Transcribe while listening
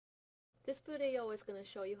This video is going to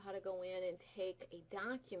show you how to go in and take a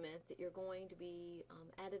document that you're going to be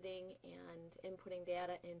editing and inputting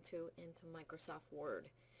data into Microsoft Word.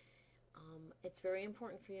 It's very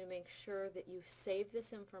important for you to make sure that you save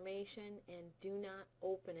this information and do not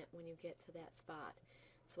open it when you get to that spot.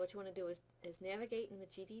 So what you want to do is navigate in the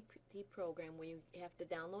GDP program where you have to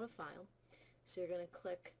download a file. So you're going to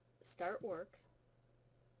click Start Work.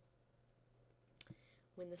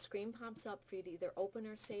 When the screen pops up for you to either open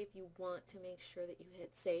or save, you want to make sure that you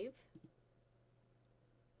hit Save.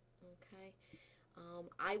 Okay.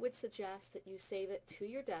 I would suggest that you save it to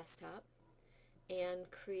your desktop and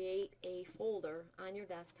create a folder on your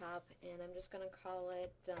desktop, and I'm just going to call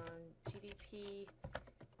it GDP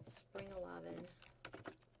Spring 11.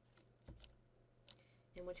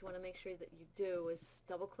 And what you want to make sure that you do is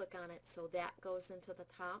double click on it so that goes into the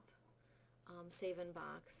top save in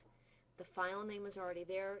box. The file name is already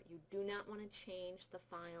there. You do not want to change the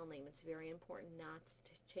file name. It's very important not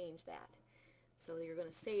to change that. So you're going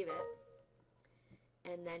to save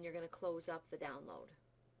it, and then you're going to close up the download.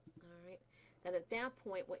 Alright. Then at that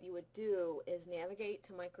point what you would do is navigate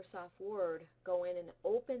to Microsoft Word, go in and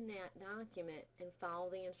open that document and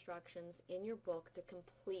follow the instructions in your book to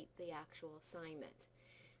complete the actual assignment.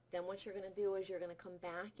 Then what you're going to do is you're going to come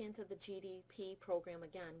back into the GDP program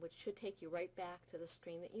again, which should take you right back to the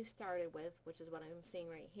screen that you started with, which is what I'm seeing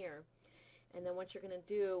right here. And then what you're going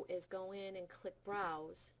to do is go in and click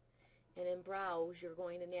Browse, and in Browse you're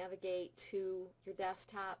going to navigate to your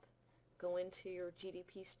desktop, go into your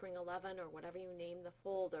GDP Spring 11 or whatever you name the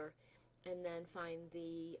folder, and then find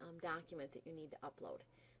the document that you need to upload.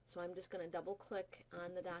 So I'm just going to double click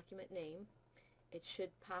on the document name. It should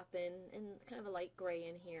pop in kind of a light gray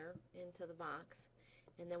in here into the box,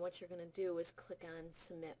 and then what you're going to do is click on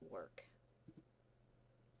Submit Work.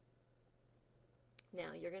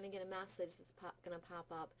 Now you're going to get a message that's going to pop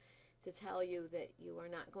up to tell you that you are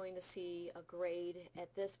not going to see a grade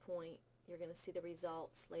at this point. You're going to see the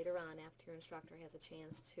results later on after your instructor has a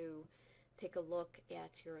chance to take a look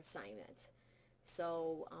at your assignment.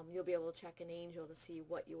 So you'll be able to check an Angel to see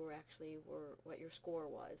what you were what your score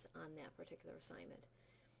was on that particular assignment.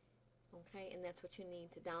 Okay, and that's what you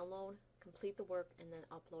need to download, complete the work, and then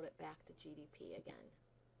upload it back to GDP again.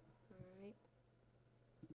 All right.